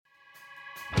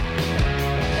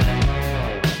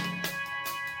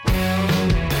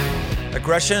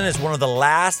Aggression is one of the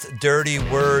last dirty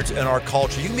words in our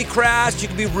culture. You can be crass, you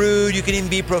can be rude, you can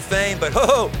even be profane, but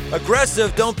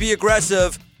aggressive, don't be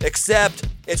aggressive, except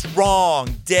it's wrong,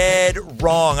 dead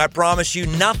wrong. I promise you,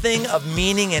 nothing of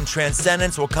meaning and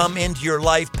transcendence will come into your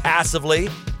life passively.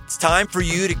 It's time for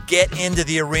you to get into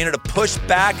the arena, to push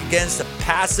back against a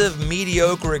passive,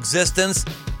 mediocre existence.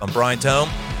 I'm Brian Tome,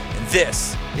 and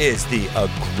this is The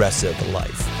Aggressive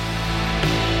Life.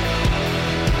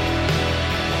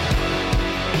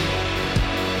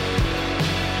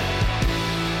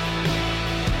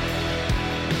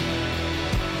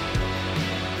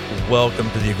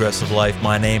 Welcome to The Aggressive Life.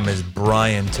 My name is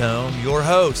Brian Tome, your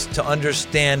host to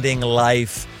understanding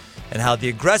life and how the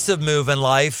aggressive move in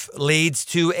life leads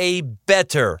to a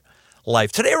better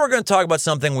life. Today we're going to talk about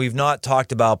something we've not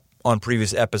talked about on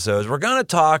previous episodes. We're going to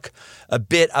talk a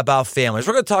bit about families.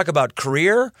 We're going to talk about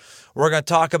career. We're going to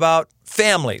talk about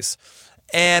families.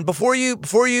 And before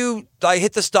I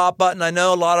hit the stop button, I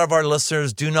know a lot of our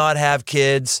listeners do not have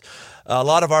kids. A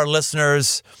lot of our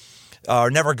listeners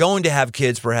are never going to have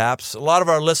kids, perhaps. A lot of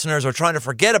our listeners are trying to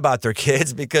forget about their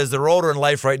kids because they're older in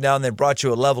life right now and they brought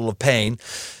you a level of pain.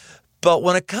 But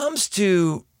when it comes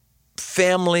to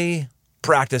family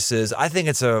practices, I think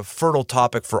it's a fertile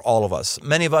topic for all of us.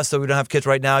 Many of us, though we don't have kids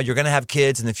right now, you're going to have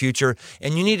kids in the future,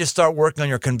 and you need to start working on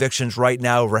your convictions right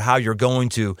now over how you're going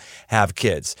to have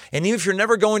kids. And even if you're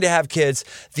never going to have kids,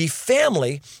 the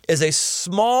family is a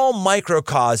small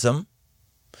microcosm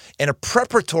and a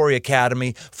preparatory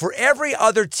academy for every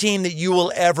other team that you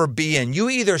will ever be in. You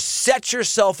either set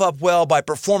yourself up well by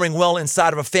performing well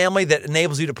inside of a family that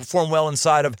enables you to perform well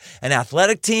inside of an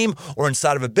athletic team or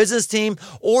inside of a business team,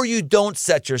 or you don't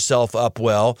set yourself up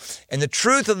well. And the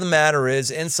truth of the matter is,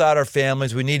 inside our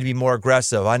families, we need to be more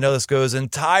aggressive. I know this goes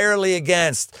entirely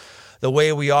against the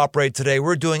way we operate today.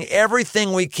 We're doing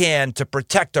everything we can to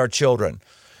protect our children.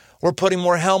 We're putting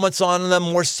more helmets on them,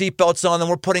 more seatbelts on them.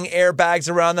 We're putting airbags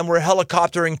around them. We're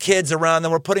helicoptering kids around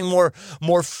them. We're putting more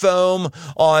foam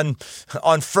on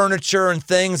furniture and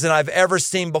things than I've ever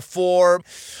seen before.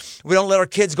 We don't let our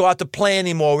kids go out to play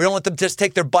anymore. We don't let them just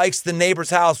take their bikes to the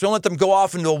neighbor's house. We don't let them go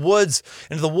off into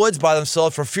the woods by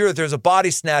themselves for fear that there's a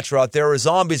body snatcher out there or a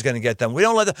zombie's going to get them. We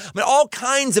don't let them, all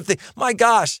kinds of things. My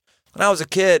gosh, when I was a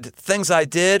kid, things I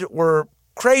did were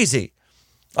crazy.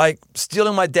 Like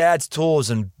stealing my dad's tools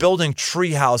and building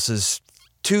tree houses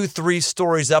 2-3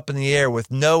 stories up in the air with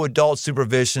no adult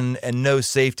supervision and no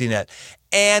safety net.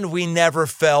 And we never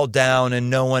fell down and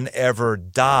no one ever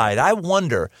died. I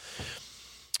wonder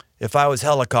if I was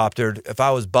helicoptered, if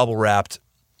I was bubble wrapped,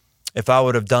 if I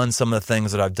would have done some of the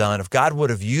things that I've done, if God would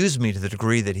have used me to the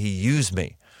degree that he used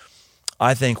me.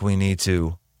 I think we need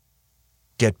to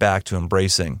get back to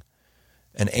embracing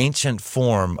an ancient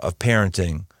form of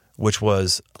parenting, which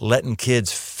was letting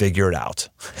kids figure it out.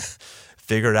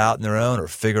 Figure it out on their own or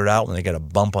figure it out when they get a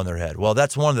bump on their head. Well,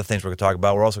 that's one of the things we're going to talk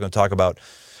about. We're also going to talk about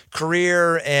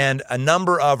career and a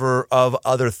number of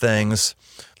other things.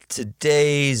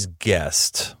 Today's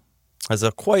guest has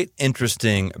a quite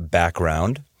interesting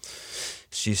background.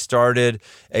 She started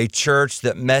a church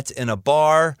that met in a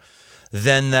bar.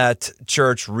 Then that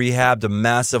church rehabbed a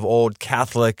massive old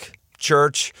Catholic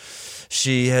church.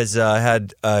 She has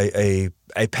had a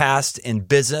past in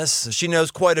business. She knows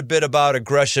quite a bit about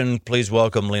aggression. Please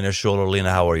welcome Lena Schuler. Lena,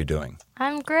 how are you doing?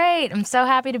 I'm great. I'm so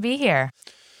happy to be here.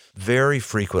 Very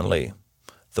frequently,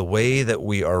 the way that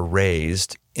we are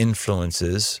raised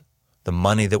influences the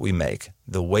money that we make.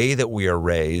 The way that we are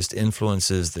raised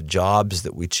influences the jobs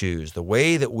that we choose. The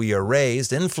way that we are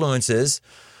raised influences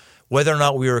whether or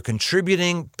not we are a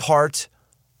contributing part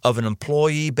of an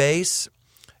employee base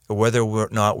or whether or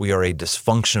not we are a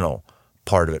dysfunctional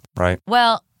part of it, right?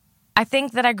 Well, I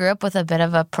think that I grew up with a bit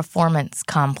of a performance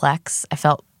complex. I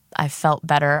felt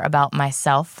better about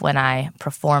myself when I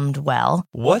performed well.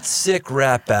 What sick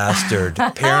rat bastard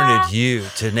parented you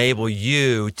to enable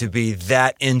you to be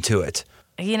that into it?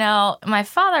 You know, my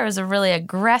father was a really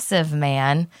aggressive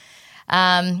man,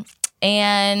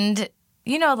 and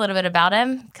you know a little bit about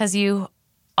him because you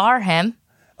are him.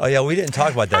 Oh, yeah, we didn't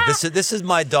talk about that. This is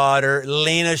my daughter,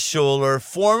 Lena Schuler,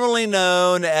 formerly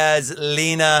known as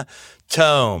Lena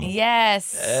Tome.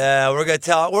 Yes. We're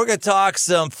gonna talk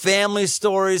some family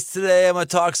stories today. I'm gonna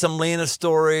talk some Lena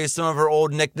stories, some of her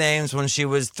old nicknames when she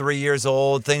was 3 years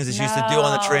old, things that she used to do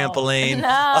on the trampoline.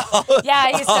 No. Yeah,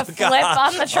 I used to flip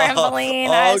on the trampoline.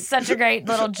 I was such a great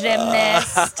little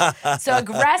gymnast. So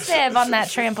aggressive on that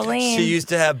trampoline. She used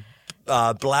to have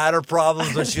bladder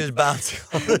problems when she was bouncing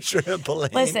on the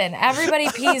trampoline. Listen, everybody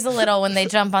pees a little when they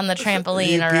jump on the trampoline,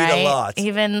 You all peed right? a lot.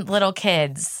 Even little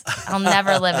kids. I'll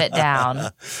never live it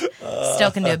down.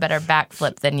 Still can do a better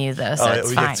backflip than you, though, so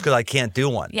it's fine. It's because I can't do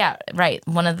one. Yeah, right.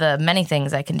 One of the many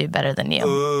things I can do better than you.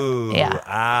 Ooh, yeah.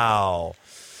 Ow.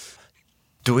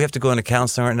 Do we have to go into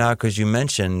counseling right now? Because you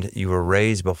mentioned you were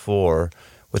raised before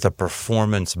with a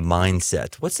performance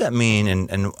mindset. What's that mean,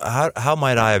 and how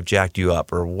might I have jacked you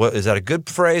up? Or what is that a good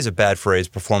phrase, a bad phrase,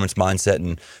 performance mindset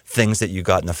and things that you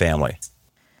got in the family?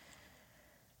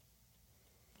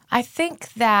 I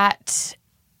think that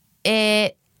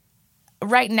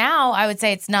right now, I would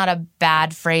say it's not a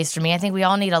bad phrase for me. I think we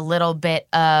all need a little bit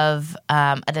of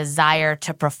a desire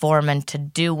to perform and to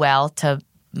do well, to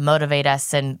motivate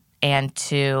us and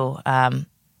to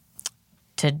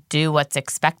do what's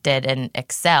expected and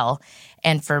excel.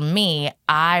 And for me,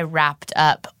 I wrapped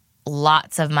up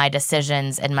lots of my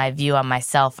decisions and my view on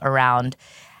myself around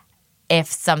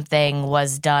if something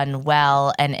was done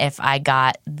well and if I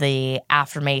got the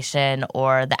affirmation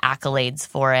or the accolades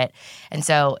for it. And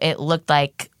so it looked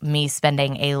like me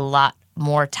spending a lot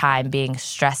more time being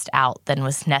stressed out than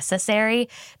was necessary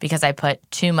because I put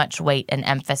too much weight and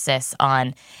emphasis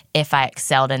on if I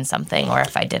excelled in something or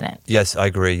if I didn't. Yes, I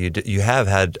agree. You have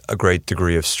had a great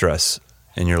degree of stress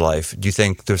in your life. Do you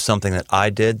think there's something that I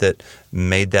did that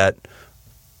made that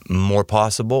more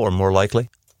possible or more likely?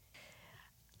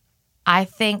 I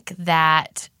think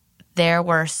that there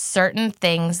were certain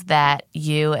things that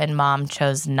you and Mom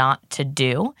chose not to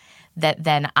do that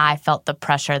then I felt the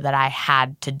pressure that I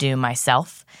had to do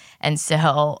myself. And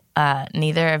so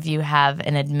neither of you have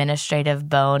an administrative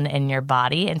bone in your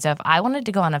body. And so if I wanted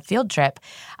to go on a field trip,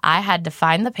 I had to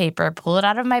find the paper, pull it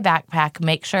out of my backpack,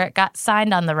 make sure it got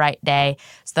signed on the right day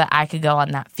so that I could go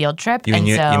on that field trip. You mean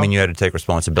you had to take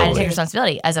responsibility? I had to take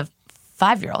responsibility as a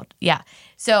 5-year-old. Yeah.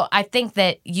 So I think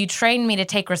that you trained me to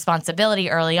take responsibility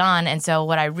early on. And so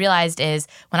what I realized is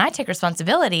when I take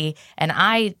responsibility and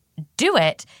I do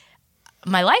it,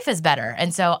 my life is better.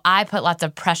 And so I put lots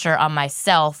of pressure on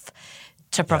myself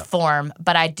to perform. Yeah.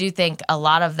 But I do think a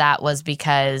lot of that was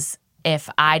because if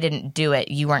I didn't do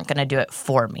it, you weren't going to do it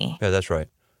for me. Yeah, that's right.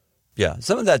 Yeah.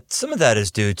 Some of that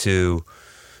is due to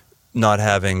not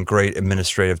having great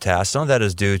administrative tasks. Some of that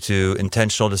is due to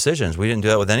intentional decisions. We didn't do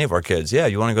that with any of our kids. Yeah,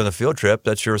 you want to go on the field trip,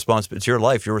 that's your responsibility. It's your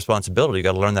life, your responsibility. You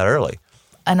got to learn that early.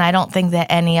 And I don't think that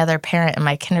any other parent in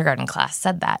my kindergarten class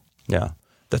said that. Yeah.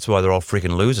 That's why they're all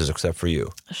freaking losers except for you.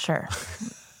 Sure.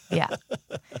 Yeah.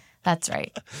 That's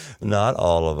right. Not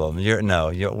all of them. You're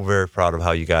very proud of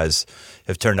how you guys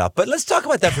have turned out. But let's talk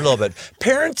about that for a little bit.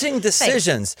 Parenting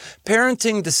decisions.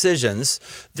 Parenting decisions.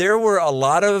 There were a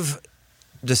lot of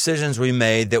decisions we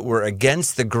made that were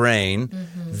against the grain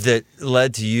that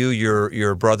led to you,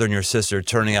 your brother and your sister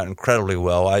turning out incredibly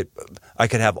well. I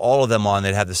could have all of them on.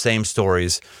 They'd have the same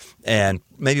stories. And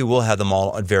maybe we'll have them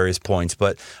all at various points.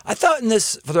 But I thought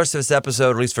for the rest of this episode,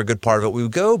 at least for a good part of it, we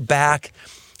would go back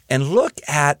and look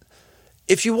at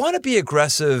if you want to be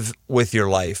aggressive with your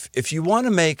life, if you want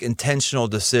to make intentional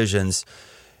decisions,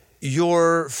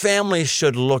 your family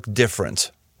should look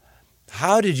different.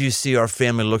 How did you see our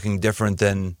family looking different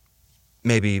than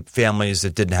maybe families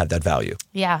that didn't have that value?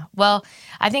 Yeah. Well,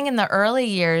 I think in the early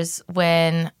years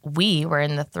when we were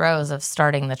in the throes of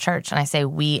starting the church, and I say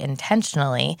we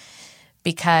intentionally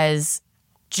because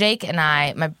Jake and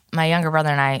I, my younger brother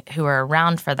and I, who were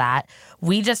around for that,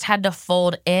 we just had to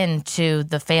fold into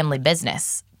the family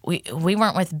business. We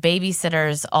weren't with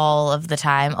babysitters all of the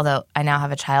time, although I now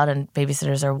have a child and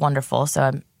babysitters are wonderful,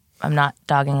 so I'm not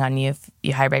dogging on you if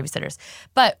you hire babysitters.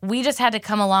 But we just had to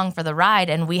come along for the ride,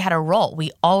 and we had a role.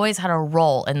 We always had a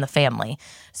role in the family.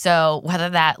 So whether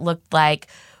that looked like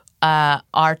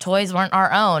our toys weren't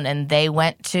our own and they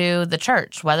went to the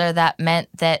church, whether that meant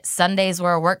that Sundays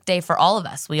were a work day for all of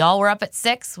us. We all were up at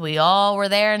 6. We all were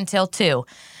there until 2.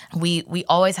 We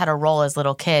always had a role as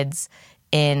little kids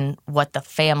in what the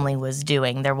family was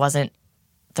doing. There wasn't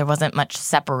much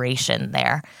separation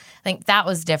there. I think that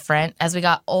was different. As we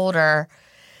got older,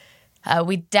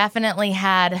 we definitely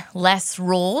had less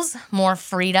rules, more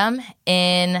freedom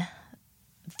in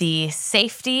the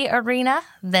safety arena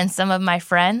than some of my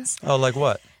friends. Oh, like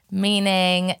what?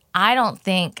 Meaning, I don't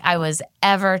think I was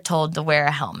ever told to wear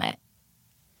a helmet.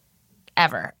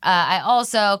 Ever. I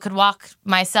also could walk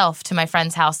myself to my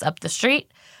friend's house up the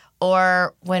street,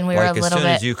 or when we were a little bit... Like as soon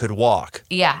as you could walk?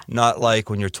 Yeah. Not like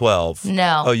when you're 12?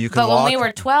 No. Oh, you could walk? But when we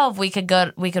were 12, we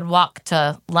could walk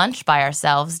to lunch by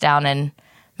ourselves down in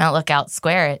Mount Lookout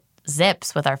Square at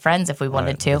Zips with our friends if we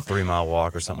wanted to. A 3-mile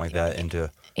walk or something like that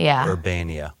into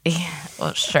Urbania. Yeah,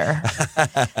 well, sure.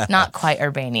 Not quite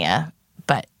Urbania,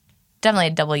 but definitely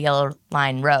a double yellow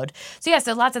line road. So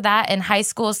so lots of that. In high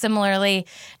school, similarly,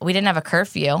 we didn't have a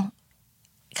curfew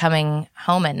coming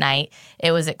home at night.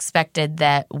 It was expected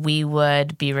that we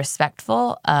would be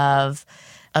respectful of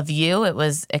you. It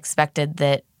was expected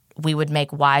that we would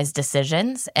make wise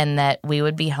decisions and that we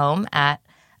would be home at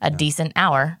a decent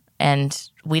hour. And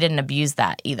we didn't abuse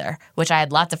that either, which I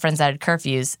had lots of friends that had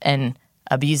curfews and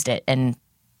abused it. And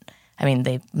I mean,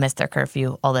 they missed their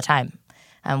curfew all the time.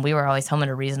 We were always home at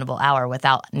a reasonable hour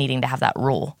without needing to have that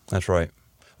rule. That's right.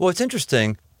 Well, it's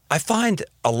interesting. I find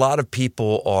a lot of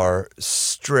people are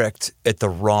strict at the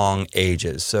wrong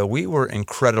ages. So we were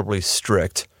incredibly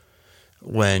strict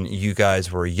when you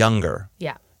guys were younger.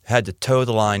 Yeah. Had to toe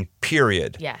the line,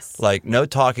 period. Yes. Like no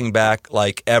talking back,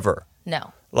 like ever.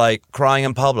 No. Like crying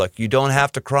in public. You don't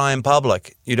have to cry in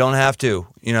public. You don't have to,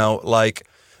 like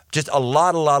just a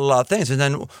lot of things. And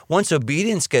then once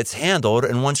obedience gets handled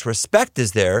and once respect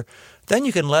is there, then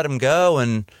you can let them go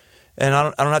and I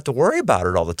don't have to worry about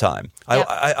it all the time. Yep.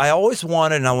 I always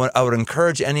wanted, and I would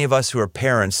encourage any of us who are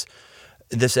parents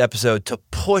this episode to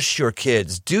push your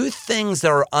kids. Do things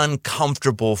that are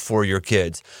uncomfortable for your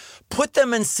kids. Put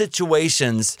them in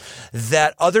situations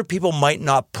that other people might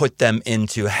not put them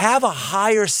into. Have a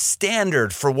higher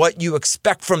standard for what you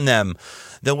expect from them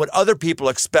than what other people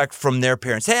expect from their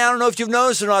parents. Hey, I don't know if you've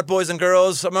noticed or not, boys and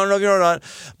girls. I don't know if you know or not,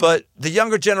 but the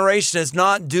younger generation is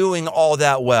not doing all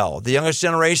that well. The youngest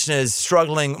generation is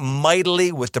struggling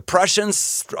mightily with depression,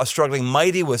 struggling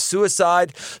mightily with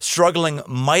suicide, struggling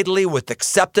mightily with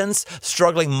acceptance,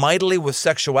 struggling mightily with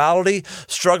sexuality,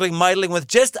 struggling mightily with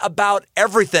just about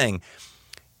everything.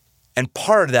 And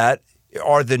part of that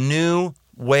are the new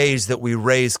ways that we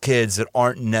raise kids that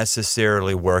aren't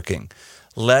necessarily working.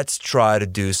 Let's try to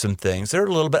do some things that are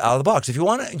a little bit out of the box. If you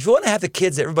want to have the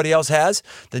kids that everybody else has,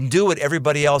 then do what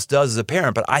everybody else does as a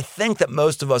parent. But I think that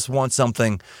most of us want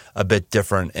something a bit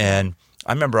different. And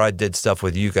I remember I did stuff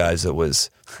with you guys that was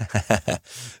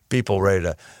people ready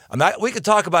to. We could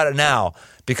talk about it now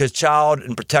because Child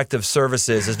and Protective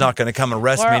Services is not going to come and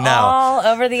arrest me now. We're all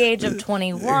over the age of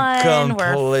 21.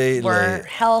 Completely. We're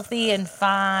healthy and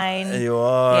fine. You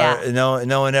are. Yeah.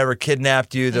 No one ever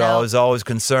kidnapped you. I was always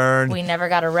concerned. We never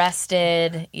got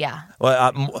arrested. Yeah.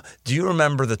 Well, do you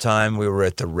remember the time we were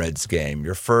at the Reds game,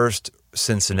 your first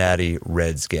Cincinnati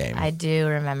Reds game? I do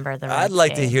remember the Reds I'd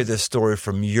like game. to hear this story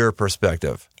from your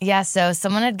perspective. Yeah, so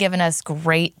someone had given us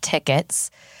great tickets.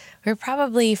 We were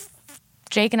probably,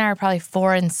 Jake and I were probably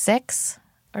 4 and 6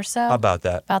 or so. How about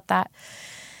that? About that.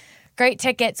 Great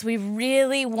tickets. We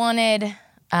really wanted,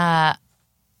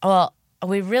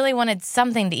 we really wanted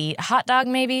something to eat. A hot dog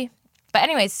maybe? But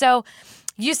anyway, so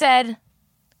you said,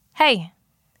 hey,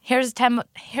 here's a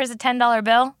 $10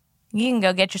 bill. You can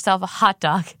go get yourself a hot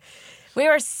dog. We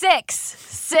were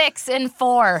 6 and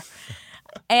 4.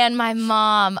 And my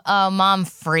mom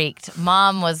freaked.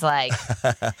 Mom was like,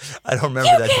 I don't remember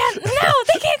that. They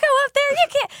can't go up there. You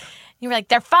can't. You were like,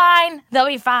 they're fine. They'll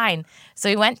be fine. So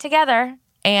we went together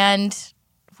and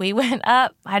we went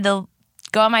up. I had to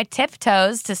go on my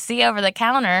tiptoes to see over the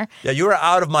counter. Yeah, you were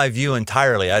out of my view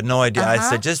entirely. I had no idea. I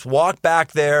said, just walk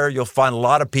back there. You'll find a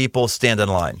lot of people stand in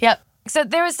line. Yep. So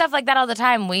there was stuff like that all the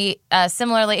time. We,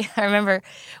 similarly, I remember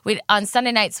on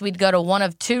Sunday nights, we'd go to one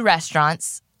of 2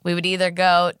 restaurants. We would either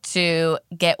go to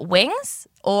get wings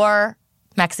or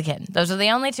Mexican. Those are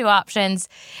the only 2 options.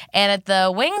 And at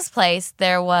the wings place,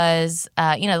 there was,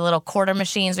 the little quarter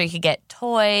machines where you could get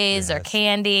toys or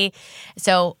candy.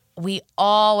 So we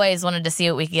always wanted to see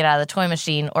what we could get out of the toy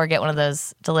machine or get one of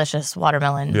those delicious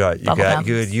watermelon bubble gums.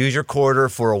 You could use your quarter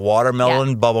for a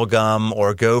watermelon bubble gum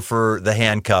or go for the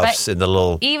handcuffs and the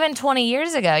little... Even 20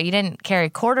 years ago, you didn't carry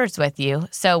quarters with you.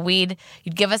 So you'd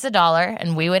give us $1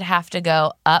 and we would have to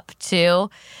go up to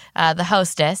the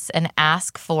hostess and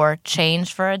ask for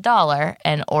change for $1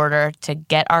 in order to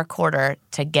get our quarter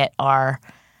to get our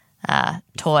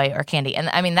toy or candy. And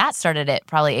I mean, that started at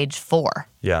probably age 4.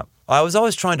 Yeah. I was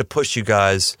always trying to push you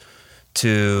guys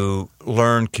to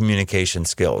learn communication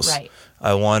skills. Right.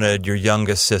 I wanted your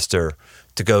youngest sister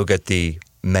to go get the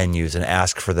menus and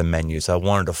ask for the menus. I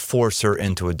wanted to force her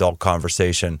into adult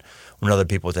conversation when other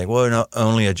people think, well, no,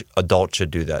 only adults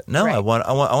should do that. No, right. I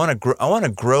want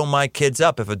to grow my kids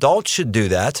up. If adults should do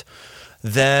that,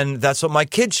 then that's what my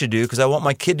kid should do because I want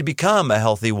my kid to become a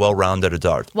healthy, well-rounded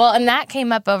adult. Well, and that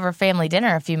came up over family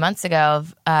dinner a few months ago.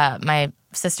 My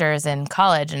sisters in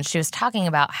college, and she was talking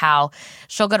about how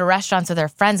she'll go to restaurants with her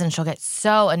friends and she'll get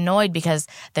so annoyed because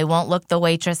they won't look the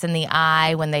waitress in the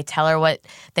eye when they tell her what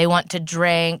they want to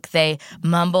drink. They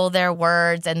mumble their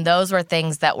words, and those were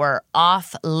things that were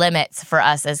off limits for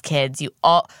us as kids. We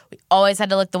always had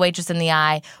to look the waitress in the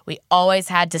eye. We always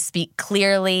had to speak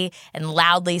clearly and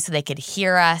loudly so they could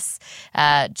hear us.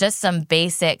 Just some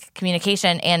basic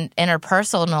communication and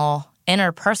interpersonal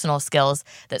skills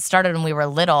that started when we were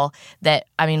little that,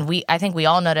 I think we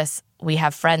all notice we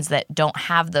have friends that don't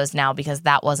have those now because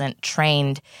that wasn't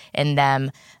trained in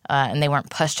them and they weren't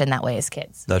pushed in that way as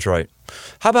kids. That's right.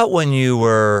 How about when you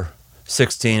were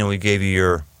 16 and we gave you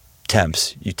your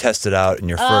temps? You tested out in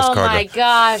your first car. Oh my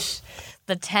gosh,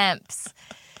 the temps.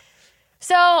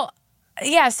 So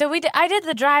I did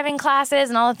the driving classes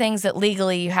and all the things that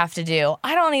legally you have to do.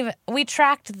 We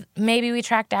tracked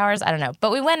hours, I don't know.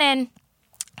 But we went in,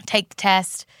 take the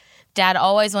test. Dad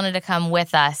always wanted to come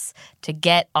with us to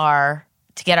get our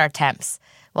temps.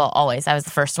 Well, always. I was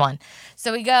the first one.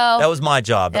 So we go. That was my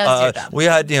job. That was your job. We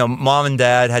had, mom and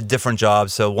dad had different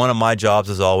jobs. So one of my jobs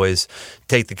was always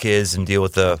take the kids and deal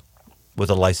with the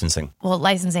licensing. Well,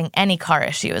 licensing any car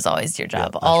issue is always your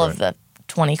job. Yeah, all right. of the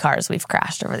 20 cars we've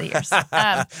crashed over the years.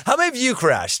 How many of you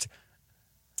crashed?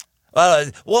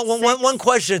 One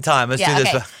question at a time. Let's do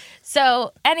this. Okay.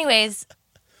 So, anyways,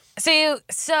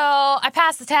 so I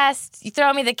passed the test. You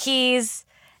throw me the keys,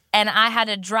 and I had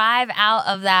to drive out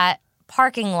of that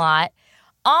parking lot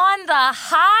on the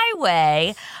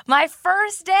highway. My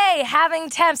first day having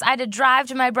temps, I had to drive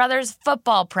to my brother's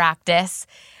football practice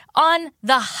on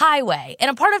the highway in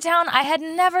a part of town I had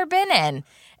never been in,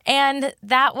 and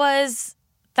that was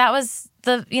how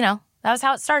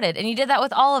it started. And you did that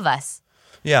with all of us.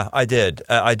 Yeah, I did.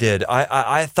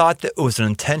 I thought that it was an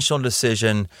intentional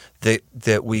decision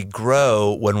that we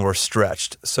grow when we're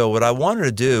stretched. So what I wanted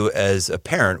to do as a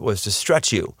parent was to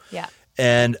stretch you. Yeah.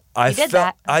 And I did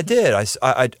that. I did.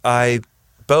 I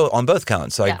both on both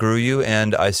counts. I Yeah. grew you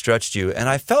and I stretched you, and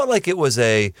I felt like it was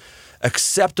a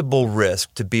acceptable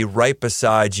risk to be right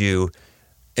beside you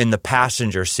in the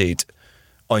passenger seat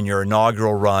on your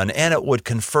inaugural run, and it would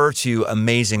confer to you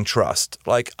amazing trust.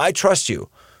 Like, I trust you.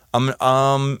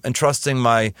 I'm entrusting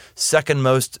my second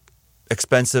most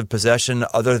expensive possession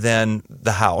other than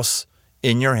the house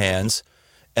in your hands,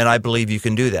 and I believe you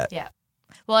can do that. Yeah.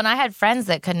 Well, and I had friends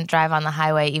that couldn't drive on the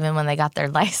highway even when they got their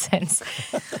license.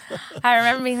 I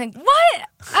remember being like, what?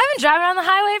 I've been driving on the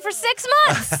highway for 6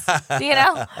 months,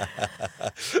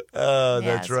 Oh,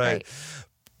 that's right. Great.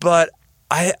 But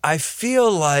I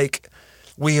feel like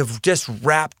we have just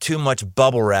wrapped too much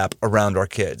bubble wrap around our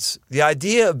kids. The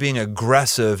idea of being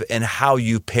aggressive in how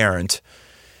you parent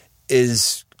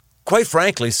is, quite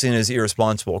frankly, seen as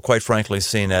irresponsible, quite frankly,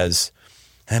 seen as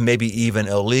maybe even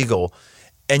illegal.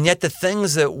 And yet the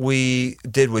things that we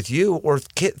did with you were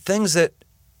things that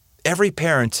every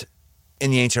parent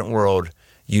in the ancient world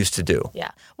used to do.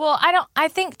 Yeah. Well, I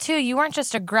think, too, you weren't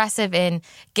just aggressive in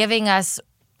giving us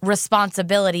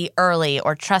responsibility early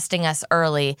or trusting us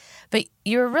early, but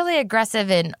you were really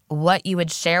aggressive in what you would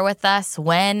share with us,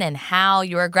 when and how.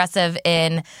 You were aggressive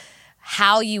in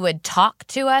how you would talk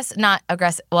to us. Not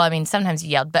aggressive. Well, I mean, sometimes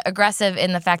you yelled, but aggressive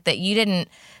in the fact that you didn't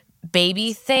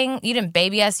baby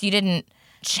us. You didn't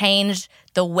change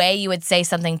the way you would say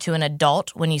something to an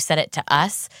adult when you said it to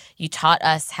us. You taught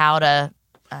us how to...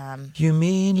 You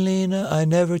mean, Lena, I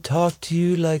never talked to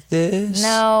you like this?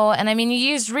 No, and I mean, you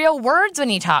used real words when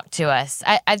you talked to us.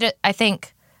 I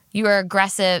think you were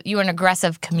aggressive. You were an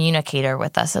aggressive communicator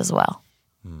with us as well.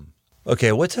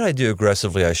 Okay, what did I do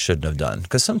aggressively I shouldn't have done?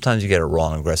 Because sometimes you get it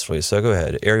wrong aggressively. So go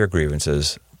ahead, air your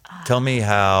grievances. Tell me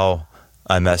how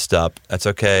I messed up. That's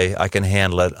okay. I can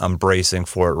handle it. I'm bracing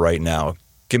for it right now.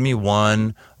 Give me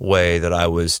one way that I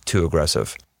was too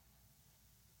aggressive.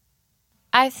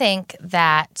 I think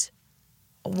that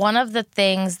one of the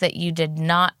things that you did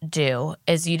not do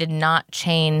is you did not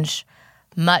change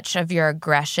much of your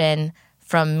aggression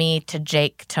from me to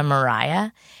Jake to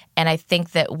Mariah. And I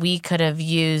think that we could have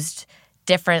used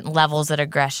different levels of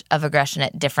aggression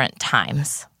at different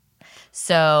times.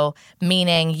 So,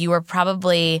 meaning you were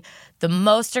probably the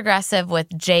most aggressive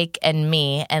with Jake and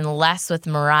me and less with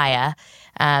Mariah.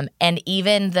 And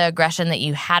even the aggression that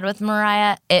you had with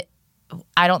Mariah,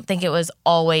 I don't think it was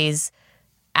always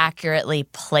accurately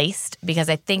placed, because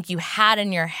I think you had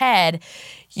in your head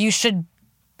you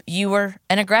were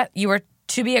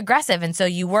to be aggressive, and so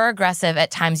you were aggressive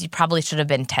at times. You probably should have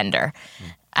been tender.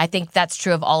 I think that's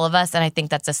true of all of us, and I think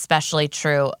that's especially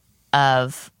true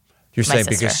of You're my saying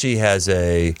sister. because she has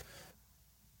a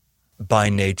by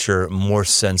nature more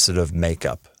sensitive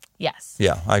makeup. Yes.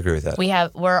 Yeah, I agree with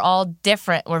that. We're all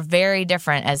different. We're very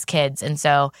different as kids. And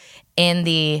so in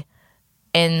the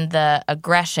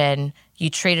aggression, you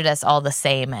treated us all the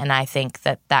same. And I think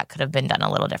that could have been done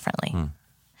a little differently.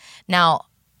 Now,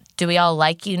 do we all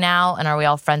like you now? And are we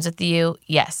all friends with you?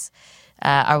 Yes.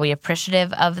 Are we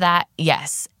appreciative of that?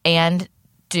 Yes. And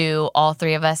do all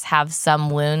three of us have some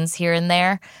wounds here and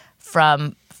there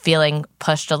from feeling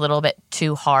pushed a little bit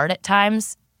too hard at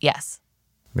times? Yes.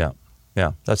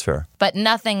 Yeah, that's fair. But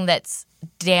nothing that's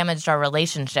damaged our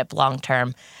relationship long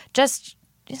term. Just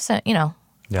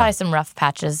probably some rough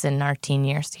patches in our teen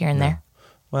years here and there.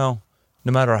 Well,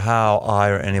 no matter how I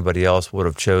or anybody else would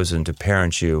have chosen to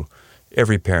parent you,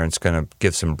 every parent's going to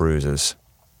give some bruises,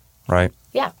 right?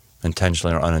 Yeah.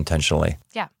 Intentionally or unintentionally.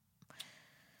 Yeah.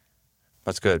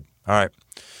 That's good. All right.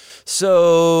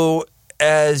 So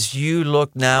as you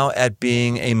look now at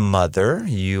being a mother,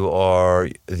 you are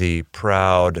the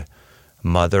proud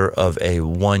mother of a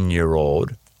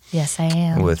 1-year-old. Yes, I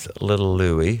am. With little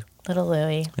Louie. Little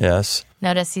Louie. Yes.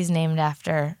 Notice he's named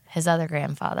after his other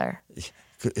grandfather.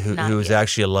 Who is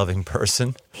actually a loving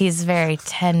person. He's very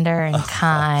tender and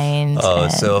kind.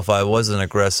 So if I wasn't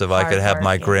aggressive, I could have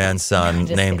my grandson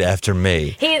named after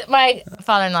me. My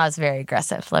father-in-law is very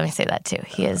aggressive. Let me say that too.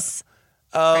 He is.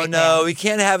 Oh, no, he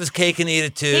can't have his cake and eat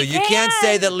it, too. You can't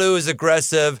say that Lou is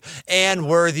aggressive and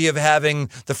worthy of having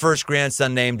the first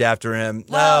grandson named after him.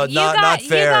 Well, not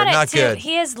fair, not good.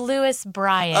 He is Louis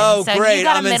Bryan. Oh, so great. You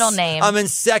got a middle name. I'm in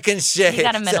second shade. You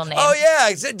got a middle name. Oh,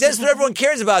 yeah. That's what everyone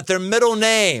cares about, their middle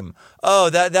name.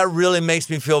 Oh, that really makes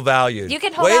me feel valued. You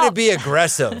can hold Way out. to be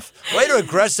aggressive. Way to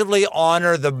aggressively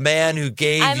honor the man who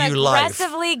gave you life. I'm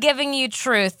aggressively giving you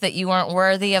truth that you weren't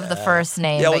worthy of the first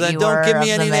name. Yeah, well, then don't give me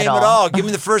any name at all. Give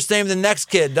me the first name of the next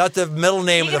kid, not the middle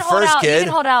name of the first kid. You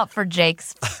can hold out for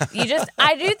Jake's.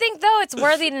 I do think, though, it's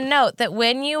worthy to note that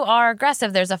when you are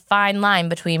aggressive, there's a fine line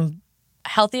between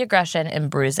healthy aggression and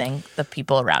bruising the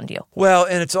people around you. Well,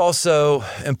 and it's also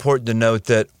important to note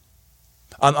that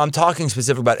I'm talking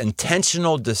specifically about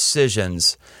intentional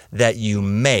decisions that you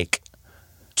make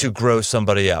to grow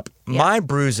somebody up. Yeah. My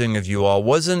bruising of you all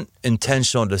wasn't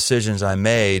intentional decisions I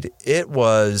made. It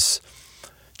was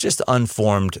just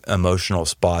unformed emotional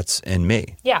spots in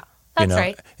me. Yeah, that's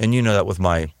right. And you know that with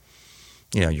my,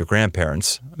 your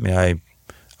grandparents. I mean,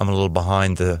 I'm a little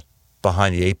behind the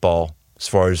 8 ball as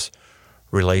far as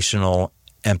relational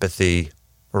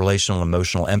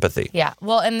emotional empathy. Yeah,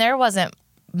 well, and there wasn't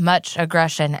much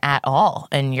aggression at all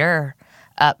in your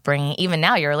upbringing. Even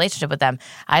now, your relationship with them,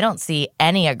 I don't see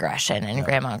any aggression in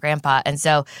grandma and grandpa. And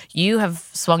so you have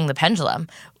swung the pendulum,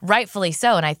 rightfully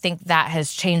so. And I think that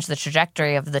has changed the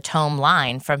trajectory of the tome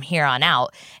line from here on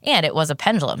out. And it was a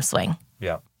pendulum swing.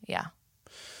 Yeah. Yeah.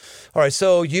 All right.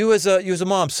 So you as a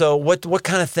mom, so what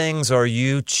kind of things are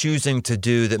you choosing to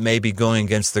do that may be going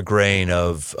against the grain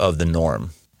of the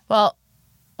norm? Well,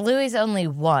 Louie's only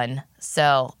one,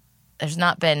 so there's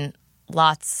not been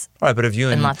lots. All right, but if you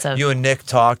and Nick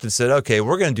talked and said, okay,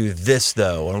 we're going to do this,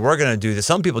 though, and we're going to do this.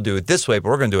 Some people do it this way, but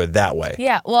we're going to do it that way.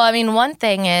 Yeah, well, I mean, one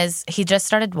thing is he just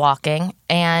started walking,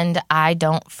 and I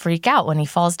don't freak out when he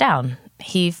falls down.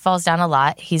 He falls down a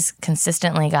lot. He's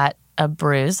consistently got a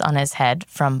bruise on his head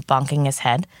from bonking his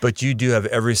head. But you do have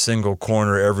every single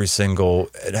corner, every single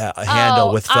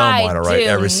handle with foam on it, right?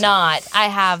 I do not. I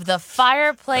have the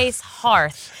fireplace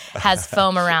hearth has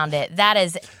foam around it. That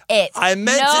is it. I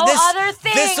meant other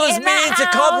thing. This was in meaning to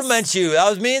house. compliment you. I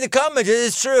was meaning to compliment you.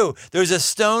 It's true. There's a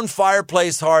stone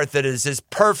fireplace hearth that is just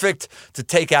perfect to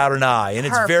take out an eye, and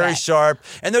it's very sharp.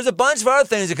 And there's a bunch of other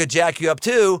things that could jack you up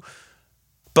too.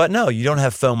 But no, you don't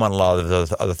have foam on a lot of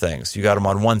those other things. You got them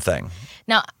on one thing.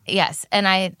 Now, yes, and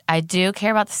I do care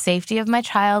about the safety of my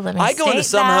child. Let me I go into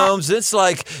some homes, it's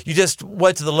like you just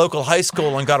went to the local high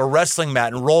school and got a wrestling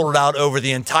mat and rolled it out over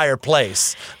the entire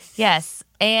place. Yes,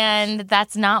 and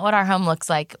that's not what our home looks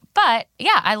like. But,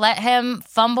 yeah, I let him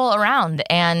fumble around,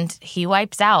 and he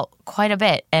wipes out quite a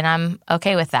bit, and I'm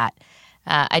okay with that.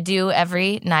 I do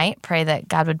every night pray that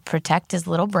God would protect his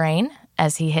little brain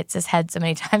as he hits his head so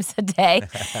many times a day.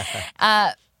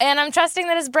 And I'm trusting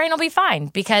that his brain will be fine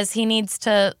because he needs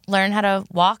to learn how to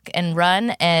walk and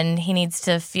run, and he needs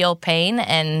to feel pain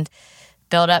and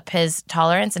build up his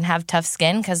tolerance and have tough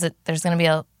skin because there's going to be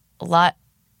a lot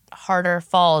harder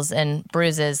falls and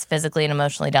bruises physically and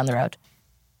emotionally down the road.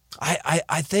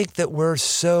 I think that we're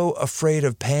so afraid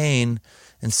of pain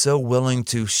and so willing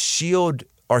to shield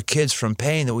our kids from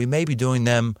pain that we may be doing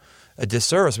them a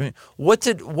disservice. I mean, what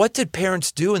did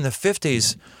parents do in the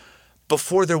 50s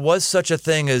before there was such a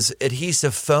thing as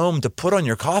adhesive foam to put on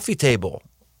your coffee table?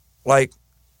 Like,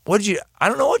 I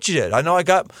don't know what you did. I know I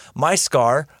got my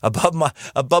scar above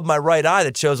my right eye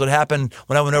that shows what happened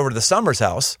when I went over to the Summers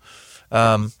house.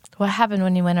 What happened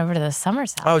when you went over to the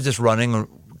Summers house? I was just running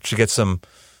to get some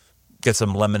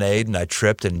lemonade, and I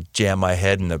tripped and jammed my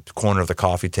head in the corner of the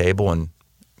coffee table and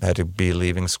had to be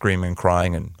leaving screaming and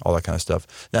crying and all that kind of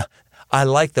stuff. Now, I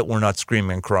like that we're not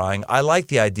screaming and crying. I like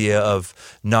the idea of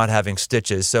not having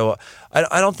stitches. So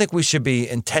I don't think we should be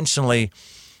intentionally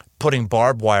putting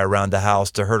barbed wire around the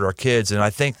house to hurt our kids. And I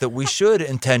think that we should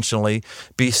intentionally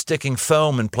be sticking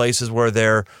foam in places where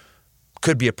there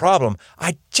could be a problem.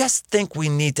 I just think we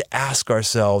need to ask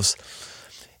ourselves,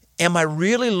 am I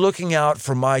really looking out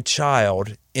for my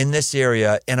child in this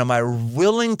area, and am I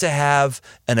willing to have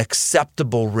an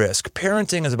acceptable risk?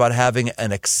 Parenting is about having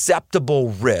an acceptable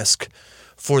risk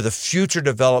for the future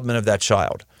development of that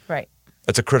child. Right.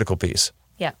 That's a critical piece.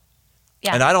 Yeah.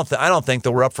 Yeah. And I don't think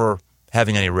that we're up for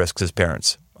having any risks as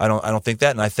parents. I don't think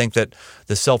that, and I think that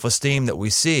the self-esteem that we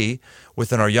see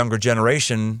within our younger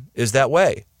generation is that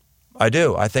way. I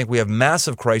do. I think we have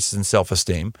massive crises in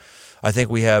self-esteem. I think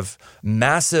we have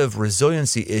massive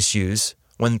resiliency issues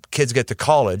when kids get to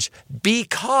college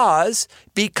because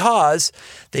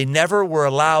they never were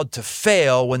allowed to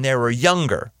fail when they were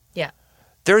younger. Yeah.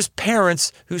 There's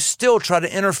parents who still try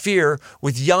to interfere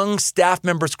with young staff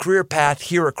members' career path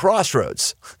here at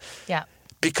Crossroads. Yeah.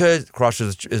 Because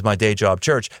Crossroads is my day job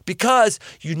church. Because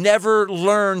you never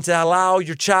learned to allow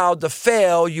your child to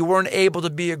fail, you weren't able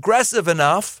to be aggressive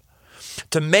enough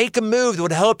to make a move that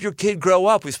would help your kid grow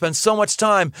up. We spend so much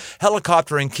time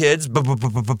helicoptering kids,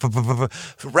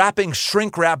 wrapping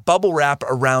shrink wrap, bubble wrap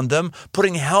around them,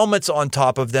 putting helmets on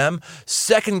top of them,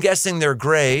 second-guessing their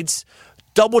grades,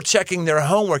 double-checking their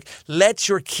homework. Let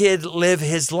your kid live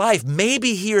his life.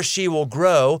 Maybe he or she will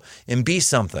grow and be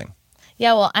something.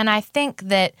 Yeah, well, and I think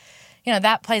that,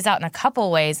 that plays out in a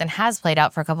couple ways and has played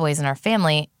out for a couple ways in our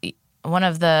family. One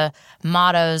of the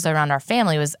mottos around our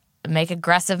family was make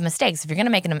aggressive mistakes. If you're going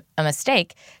to make a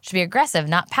mistake, it should be aggressive,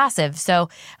 not passive. So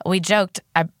we joked,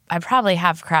 I probably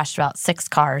have crashed about 6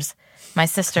 cars. My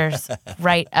sister's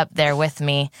right up there with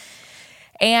me.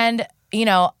 And,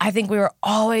 I think we were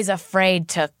always afraid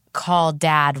to call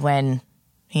Dad when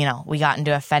we got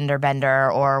into a fender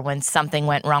bender or when something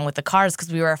went wrong with the cars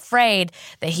because we were afraid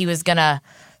that he was going to,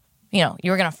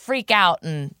 you were going to freak out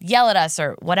and yell at us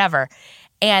or whatever.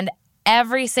 And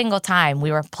every single time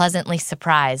we were pleasantly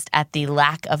surprised at the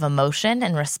lack of emotion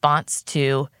in response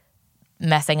to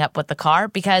messing up with the car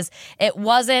because it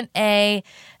wasn't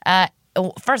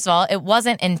first of all, it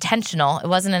wasn't intentional. It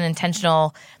wasn't an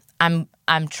intentional, I'm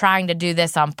trying to do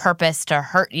this on purpose to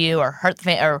hurt you or hurt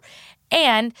the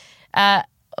family.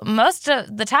 Most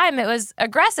of the time it was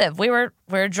aggressive. We were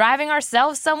driving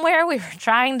ourselves somewhere. We were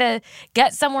trying to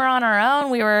get somewhere on our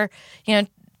own. We were,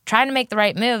 trying to make the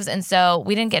right moves. And so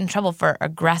we didn't get in trouble for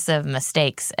aggressive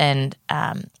mistakes. And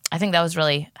I think that was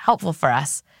really helpful for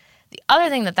us. The other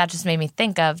thing that just made me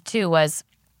think of too was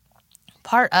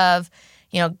part of,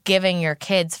 giving your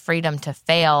kids freedom to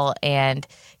fail and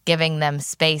giving them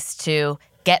space to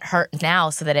get hurt now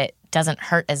so that it doesn't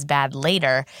hurt as bad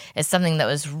later is something that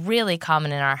was really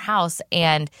common in our house.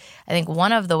 And I think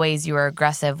one of the ways you were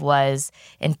aggressive was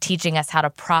in teaching us how to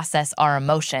process our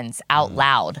emotions out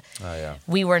loud. Oh,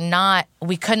 yeah.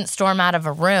 We couldn't storm out of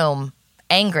a room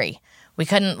angry. We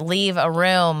couldn't leave a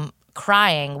room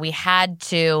crying. We had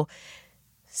to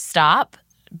stop,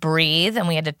 breathe, and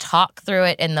we had to talk through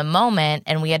it in the moment,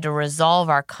 and we had to resolve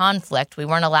our conflict. We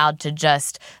weren't allowed to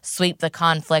just sweep the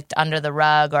conflict under the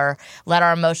rug or let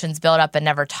our emotions build up and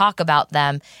never talk about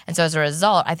them. And so as a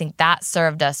result, I think that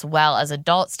served us well as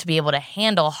adults to be able to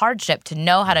handle hardship, to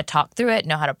know how to talk through it,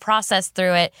 know how to process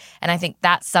through it. And I think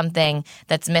that's something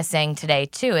that's missing today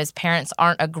too, is parents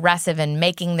aren't aggressive in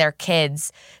making their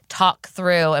kids talk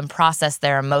through and process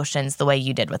their emotions the way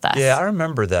you did with us. Yeah, I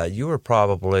remember that. You were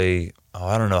probably,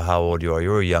 I don't know how old you are. You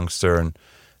were a youngster, and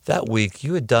that week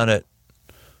you had done it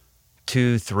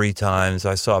 2-3 times.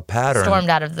 I saw a pattern. Stormed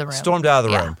out of the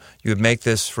room. You would make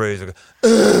this phrase, like,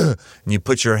 and you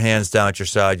put your hands down at your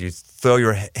side. You throw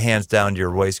your hands down to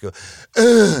your waist, go,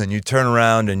 and you turn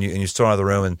around and you storm out of the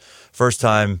room. And first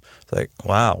time, it's like,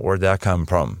 wow, where'd that come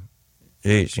from?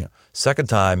 Jeez, Second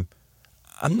time,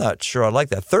 I'm not sure I like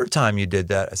that. Third time you did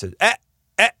that, I said,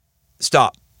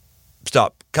 stop.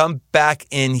 Come back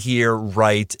in here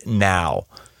right now.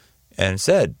 And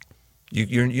said,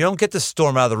 you don't get to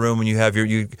storm out of the room when you have your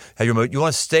you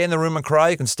want to stay in the room and cry,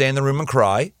 you can stay in the room and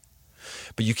cry,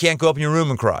 but you can't go up in your room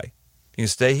and cry. You can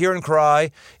stay here and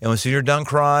cry, and when you're done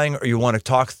crying or you want to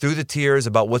talk through the tears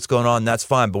about what's going on, that's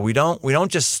fine. But we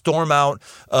don't just storm out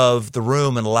of the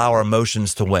room and allow our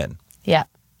emotions to win. Yeah.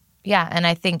 Yeah, and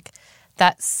I think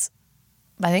that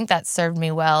served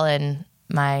me well in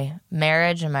my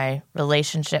marriage and my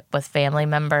relationship with family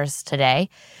members today.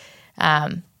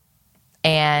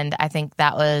 And I think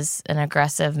that was an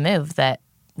aggressive move that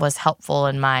was helpful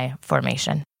in my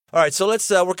formation. All right, so let's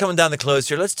we're coming down the close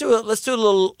here. Let's do a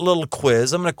little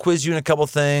quiz. I'm going to quiz you in a couple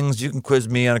things. You can quiz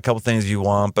me on a couple things you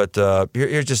want, but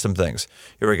here's just some things.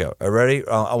 Here we go. Are you ready?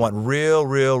 I want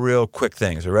real quick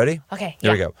things. Are you ready? Okay.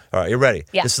 Here we go. All right, you ready?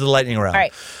 Yeah. This is the lightning round. All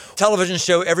right. Television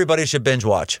show everybody should binge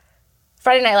watch.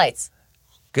 Friday Night Lights.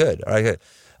 Good. All right, good.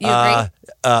 You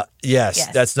agree? Yes,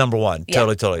 that's number one. Yeah.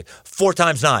 Totally. 4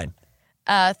 times 9.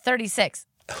 36.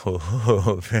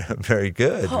 Oh, very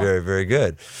good. Very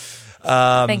good.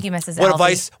 Thank you, Mrs.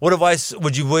 Alvey. What advice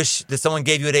would you wish that someone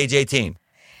gave you at age 18?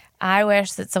 I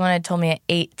wish that someone had told me at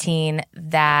 18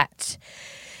 that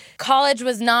college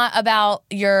was not about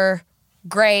your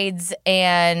grades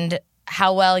and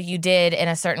how well you did in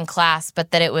a certain class,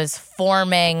 but that it was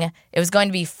going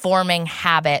to be forming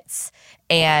habits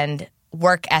and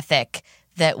work ethic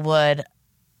that would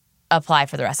apply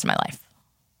for the rest of my life.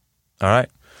 All right.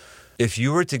 If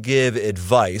you were to give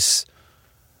advice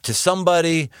to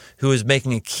somebody who is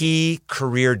making a key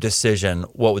career decision,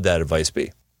 what would that advice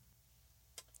be?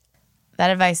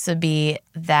 That advice would be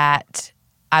that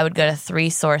I would go to 3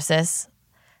 sources.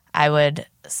 I would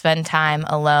spend time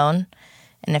alone.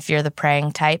 And if you're the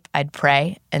praying type, I'd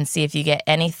pray and see if you get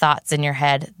any thoughts in your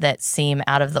head that seem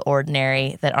out of the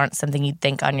ordinary, that aren't something you'd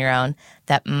think on your own,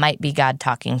 that might be God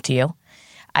talking to you.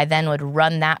 I then would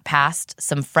run that past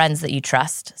some friends that you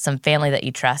trust, some family that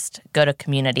you trust, go to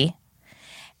community.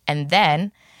 And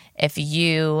then if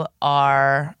you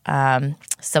are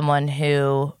someone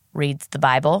who reads the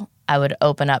Bible, I would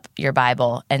open up your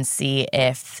Bible and see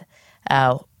if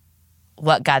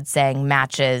what God's saying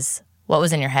matches what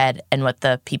was in your head and what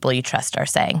the people you trust are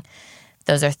saying.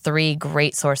 Those are 3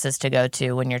 great sources to go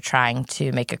to when you're trying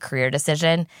to make a career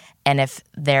decision. And if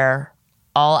they're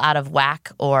all out of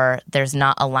whack or there's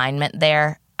not alignment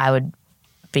there, I would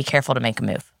be careful to make a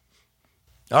move.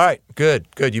 All right, good.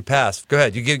 You passed. Go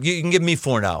ahead. You can give me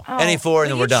 4 now. Any 4,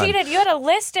 and then we're done. You cheated. You had a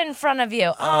list in front of you.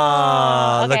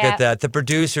 Okay. Look at that. The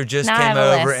producer just came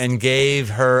over list. and gave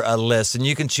her a list, and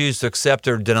you can choose to accept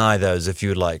or deny those if you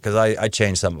would like, because I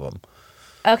changed some of them.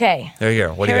 Okay. There you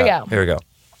go. What do you got? Here we go.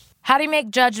 How do you make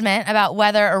judgment about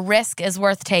whether a risk is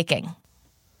worth taking?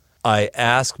 I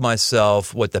ask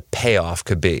myself what the payoff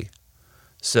could be.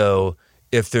 So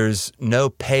if there's no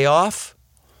payoff,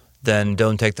 then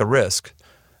don't take the risk.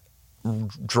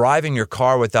 Driving your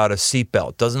car without a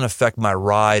seatbelt doesn't affect my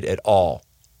ride at all,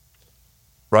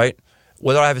 right?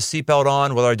 Whether I have a seatbelt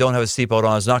on, whether I don't have a seatbelt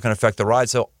on is not going to affect the ride.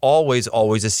 So always a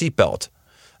seatbelt.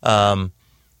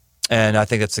 And I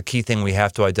think that's the key thing we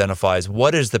have to identify is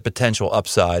what is the potential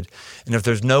upside? And if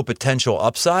there's no potential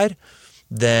upside,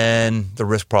 then the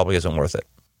risk probably isn't worth it.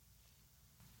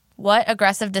 What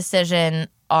aggressive decision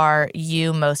are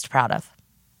you most proud of?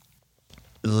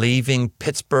 Leaving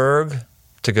Pittsburgh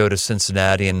to go to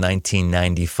Cincinnati in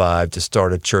 1995 to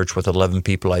start a church with 11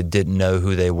 people I didn't know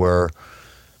who they were,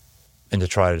 and to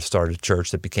try to start a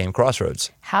church that became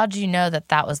Crossroads. How did you know that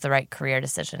that was the right career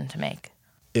decision to make?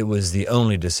 It was the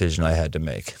only decision I had to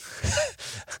make.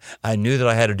 I knew that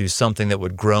I had to do something that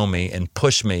would grow me and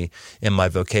push me in my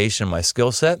vocation, my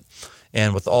skill set.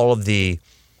 And with all of the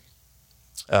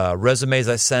resumes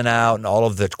I sent out and all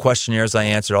of the questionnaires I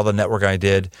answered, all the network I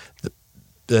did,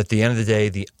 at the end of the day,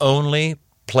 the only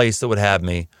place that would have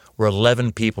me were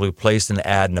 11 people who placed an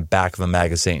ad in the back of a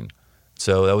magazine.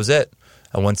 So that was it.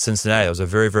 I went to Cincinnati. It was a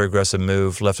very, very aggressive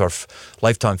move. Left our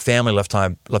lifetime family, left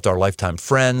our lifetime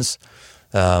friends,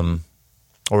 where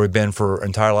we've been for our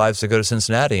entire lives to go to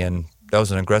Cincinnati. And that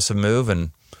was an aggressive move,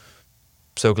 and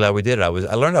so glad we did it. I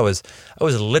learned I was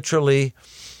literally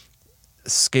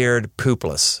scared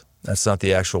poopless. That's not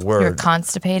the actual word. You're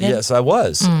constipated? Yes, I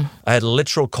was. I had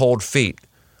literal cold feet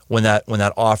when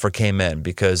that offer came in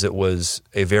because it was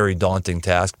a very daunting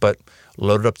task, but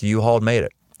loaded up the U-Haul and made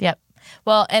it. Yep.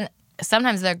 Well, and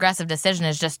sometimes the aggressive decision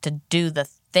is just to do the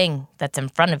thing that's in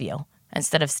front of you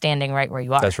instead of standing right where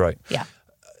you are. That's right. Yeah.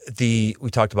 We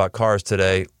talked about cars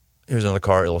today. Here's another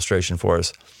car illustration for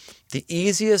us. The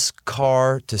easiest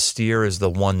car to steer is the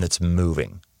one that's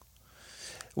moving.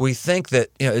 We think that,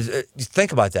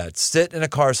 think about that. Sit in a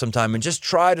car sometime and just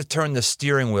try to turn the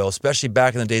steering wheel, especially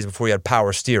back in the days before you had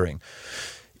power steering.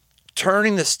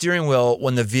 turning the steering wheel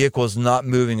when the vehicle is not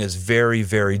moving is very,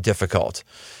 very difficult.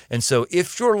 And so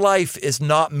if your life is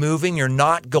not moving, you're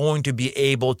not going to be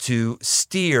able to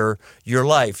steer your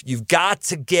life. You've got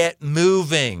to get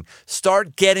moving.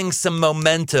 Start getting some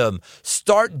momentum.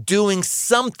 Start doing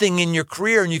something in your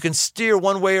career, and you can steer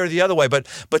one way or the other way. But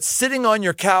sitting on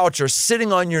your couch or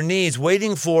sitting on your knees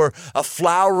waiting for a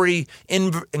flowery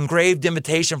engraved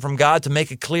invitation from God to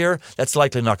make it clear, that's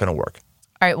likely not going to work.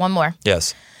 All right, one more.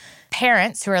 Yes.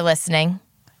 Parents who are listening,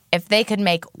 if they could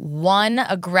make one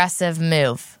aggressive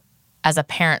move as a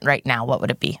parent right now, what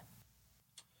would it be?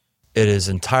 It is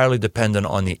entirely dependent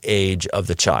on the age of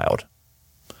the child.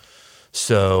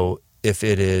 So if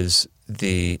it is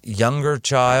the younger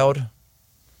child,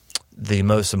 the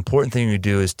most important thing you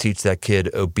do is teach that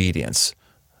kid obedience.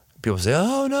 People say,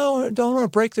 oh, no, I don't want to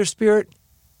break their spirit.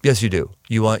 Yes, you do.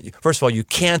 First of all, you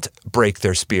can't break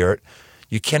their spirit.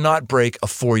 You cannot break a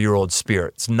 4-year-old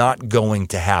spirit. It's not going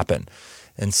to happen.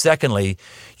 And secondly,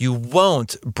 you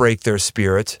won't break their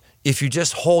spirit if you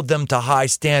just hold them to high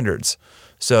standards.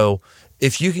 So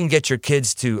if you can get your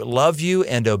kids to love you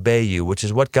and obey you, which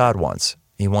is what God wants.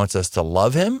 He wants us to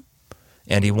love him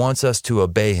and he wants us to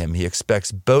obey him. He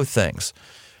expects both things.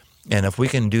 And if we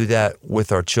can do that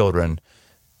with our children,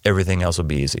 everything else will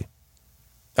be easy.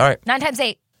 All right. 9 times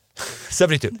 8.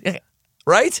 72. Okay.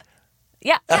 Right?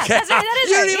 Yeah, okay. That's right. That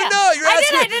is you right. didn't even know. You're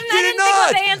asking. I didn't think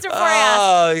of the answer before I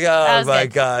asked. Oh my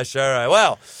gosh. All right.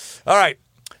 Well, all right.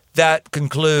 That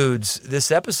concludes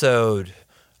this episode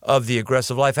of The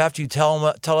Aggressive Life. After you tell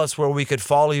us where we could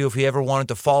follow you if we ever wanted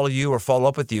to follow you or follow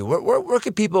up with you, where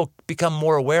could people become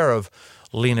more aware of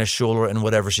Lena Schuler and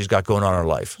whatever she's got going on in her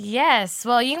life? Yes.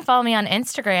 Well, you can follow me on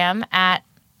Instagram at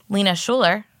Lena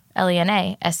Schuler,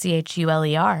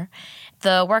 LenaSchuler.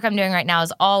 The work I'm doing right now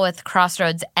is all with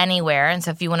Crossroads Anywhere. And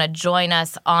so if you want to join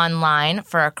us online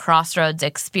for a Crossroads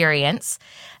experience,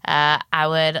 I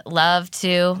would love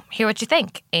to hear what you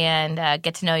think and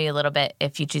get to know you a little bit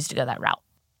if you choose to go that route.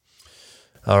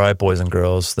 All right, boys and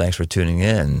girls, thanks for tuning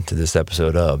in to this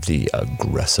episode of The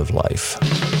Aggressive Life.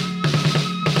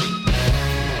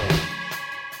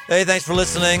 Hey, thanks for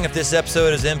listening. If this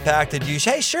episode has impacted you,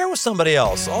 hey, share with somebody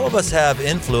else. All of us have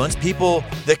influence, people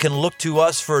that can look to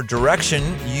us for direction.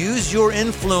 Use your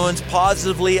influence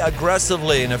positively,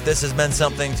 aggressively. And if this has meant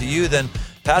something to you, then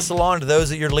pass it along to those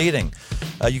that you're leading.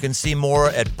 You can see more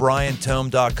at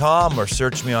briantome.com or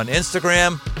search me on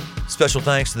Instagram. Special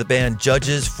thanks to the band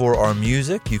Judges for our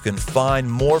music. You can find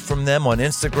more from them on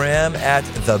Instagram at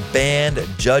The Band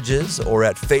Judges or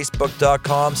at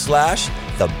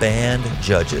facebook.com/The Band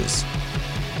Judges.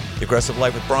 The Aggressive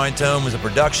Life with Brian Tome is a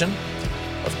production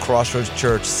of Crossroads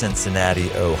Church,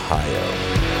 Cincinnati,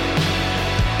 Ohio.